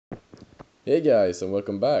Hey guys, and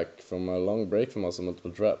welcome back from a long break from us on multiple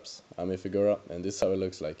traps. I'm Iffygurra, and this is how it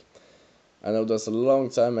looks like. I know that's a long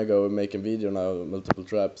time ago making video now multiple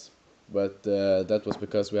traps, but that was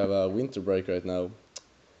because we have a winter break right now,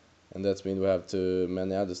 and that means we have too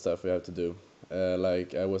many other stuff we have to do.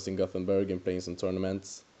 Like I was in Gothenburg and playing some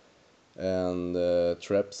tournaments, and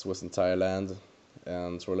Traps was in Thailand,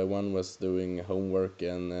 and Trolley 1 was doing homework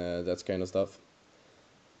and that kind of stuff.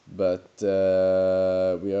 But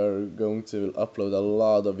we are going to upload a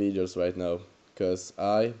lot of videos right now because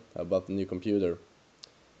I have bought a new computer,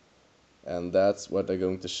 and that's what I'm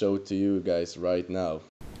going to show to you guys right now.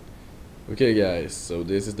 Okay guys, so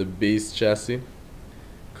this is the Beast chassis,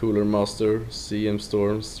 Cooler Master, CM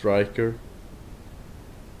Storm, Stryker,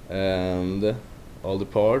 and all the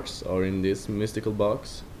parts are in this mystical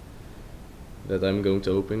box that I'm going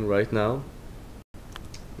to open right now.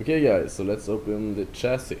 Okay guys, so let's open the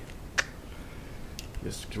chassis.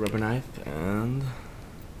 Just grab a knife, and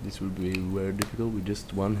this will be very difficult with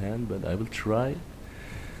just one hand, but I will try.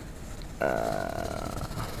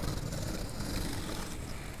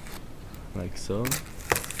 Like so.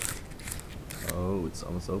 Oh, it's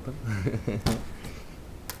almost open.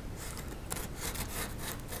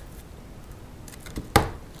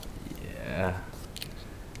 Yeah,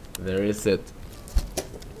 there is it.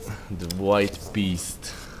 The white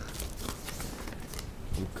beast.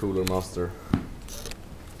 Cooler Master.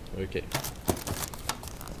 Okay.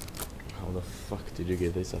 How the fuck did you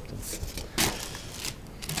get this up then?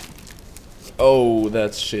 Oh,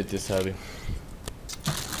 that shit is heavy.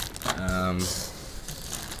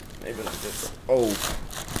 Maybe like this. Oh.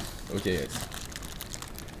 Okay, guys.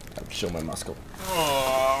 I have to show my muscle.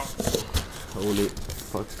 Holy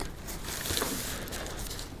fuck.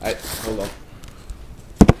 Alright, hold on.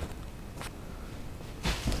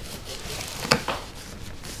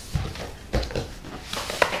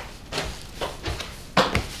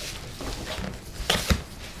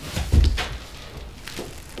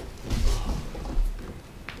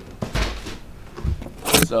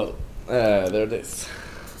 So, there it is.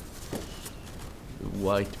 The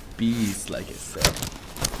white beast, like I said.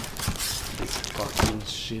 This fucking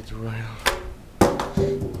shit right now.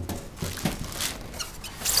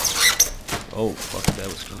 Oh, fuck, that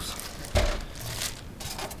was close.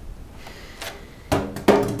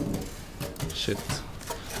 Shit.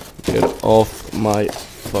 Get off my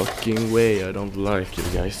fucking way, I don't like you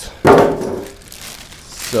guys.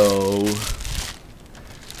 So...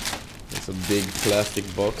 it's a big plastic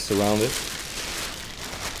box around it,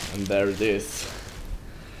 and there it is.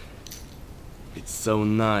 It's so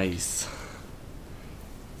nice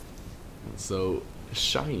and so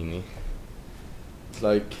shiny. It's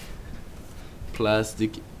like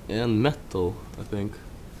plastic and metal, I think.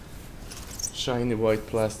 Shiny white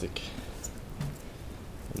plastic,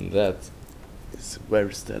 and that is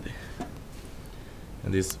very steady.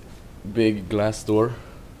 And this big glass door,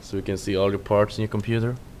 so you can see all your parts in your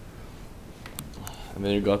computer. And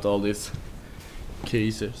then you got all these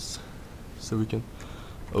cases, so we can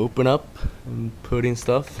open up and put in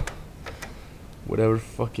stuff, whatever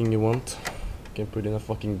fucking you want. You can put in a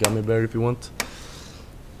fucking gummy bear if you want,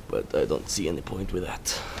 but I don't see any point with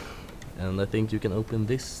that. And I think you can open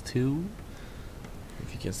this too,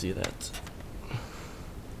 if you can see that.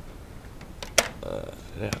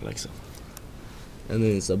 Yeah, like so. And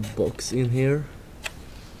then there's a box in here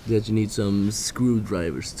that you need some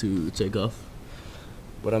screwdrivers to take off.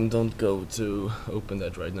 But I don't go to open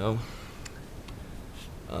that right now.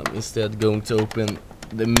 I'm instead going to open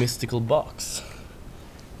the mystical box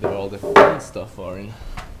that all the fun stuff are in.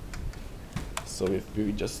 So if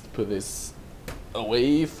we just put this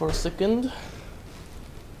away for a second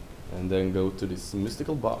and then go to this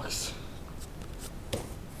mystical box.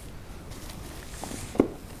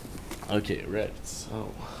 Okay, right,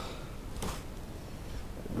 so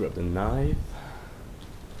grab the knife.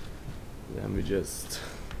 Then we just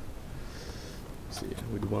see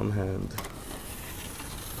with one hand.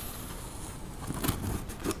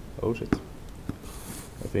 Oh shit!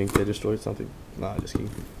 I think I destroyed something. Nah, just kidding.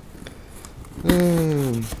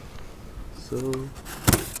 So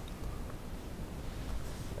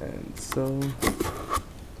and so.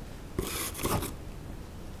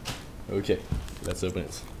 Okay, let's open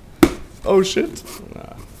it. Oh shit!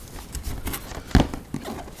 Nah.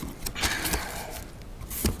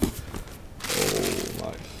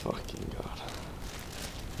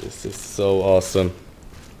 This is so awesome.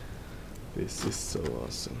 This is so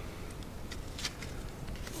awesome.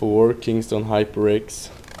 4 Kingston HyperX.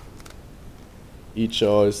 Each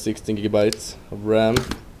are 16 gigabytes of RAM.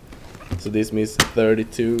 So this means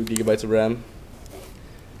 32 gigabytes of RAM.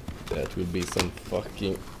 That will be some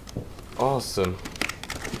fucking awesome.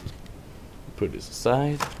 Put this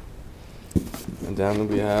aside. And then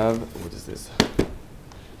we have, what is this?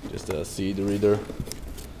 Just a CD reader,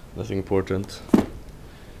 nothing important.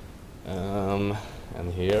 And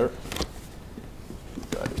here,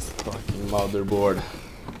 got this fucking motherboard.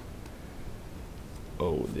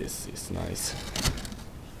 Oh, this is nice.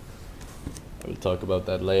 I will talk about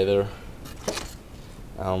that later.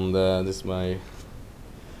 And this is I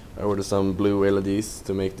ordered some blue LEDs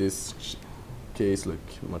to make this case look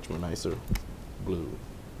much more nicer. Blue.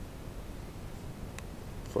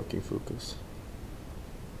 Fucking focus.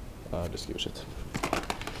 Just give a shit.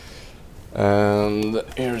 And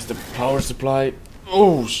here's the power supply.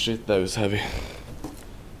 Oh shit, that was heavy.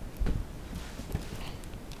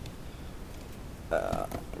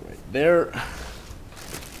 Right there.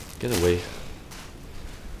 Get away.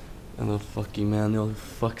 And the fucking manual.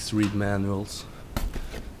 Fucks read manuals.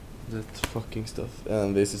 That fucking stuff.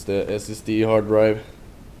 And this is the SSD hard drive.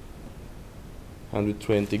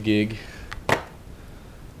 120 gig.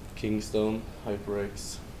 Kingston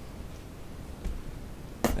HyperX.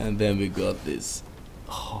 And then we got this,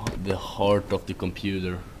 the heart of the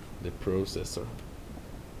computer, the processor.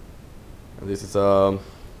 And this is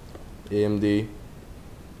AMD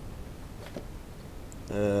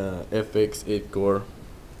FX 8 core.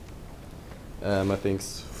 I think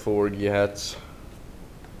it's 4 GHz,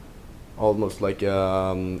 almost like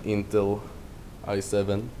Intel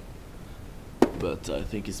i7, but I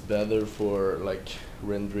think it's better for like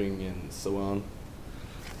rendering and so on.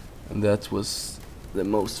 And that was the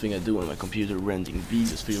most thing I do on my computer, rendering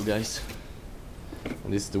videos for you guys.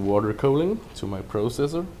 And this is the water cooling to my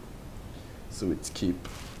processor, so it's keep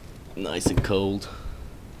nice and cold.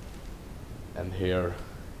 And here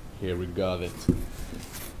we got it,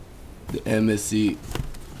 the MSI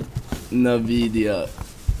NVIDIA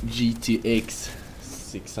GTX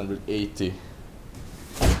 680.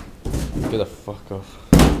 Get the fuck off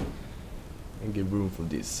and give room for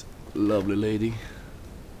this lovely lady.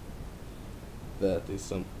 That is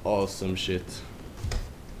some awesome shit.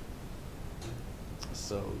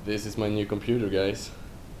 So this is my new computer, guys,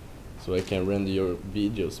 so I can render your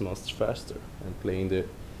videos much faster and play in the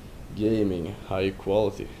gaming high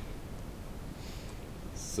quality.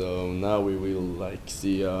 So now we will like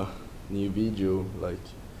see a new video, like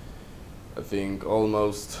I think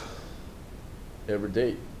almost every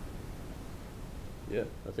day. Yeah,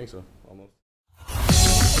 I think so, almost.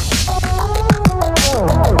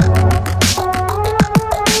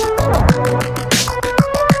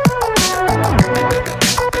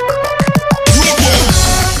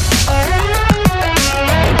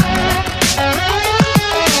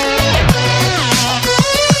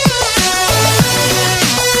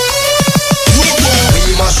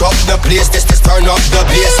 Up the place, this turn up the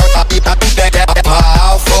bass.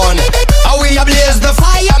 How fun! How we ablaze the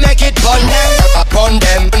fire, make it burn them, burn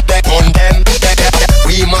them, burn them.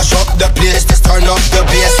 We mash up the place, this turn up the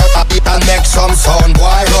bass and make some sound.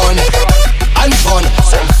 Why run? And fun,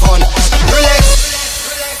 some fun. Relax.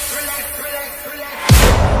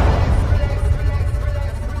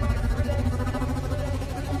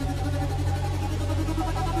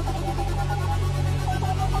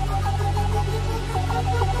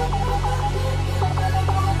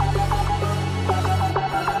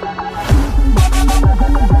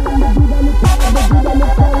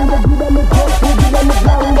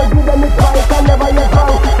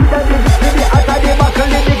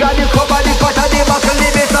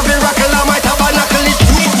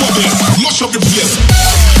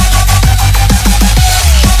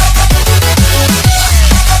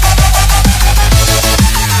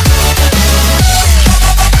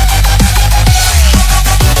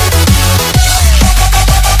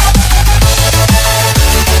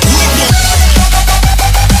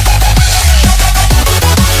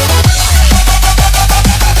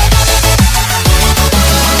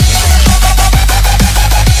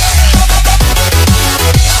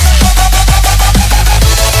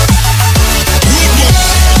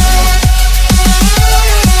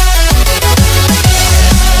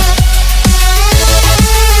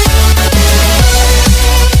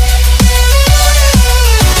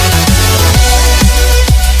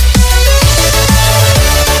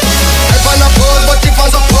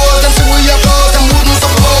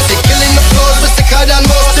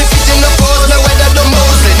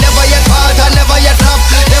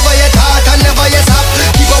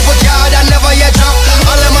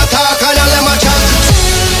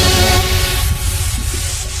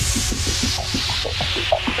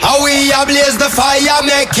 How we ablaze the fire,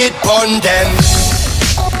 make it burn them.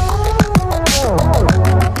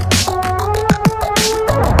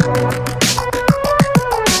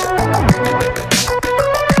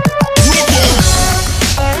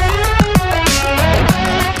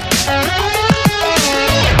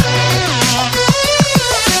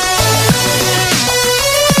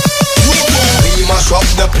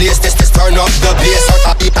 this turn up the bass.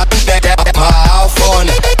 Have fun.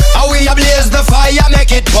 How we a blaze the fire,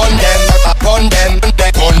 make it pun them, pun them,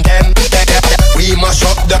 pun them. We mash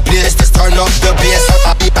up the place, this turn up the bass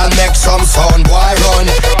and make some sound.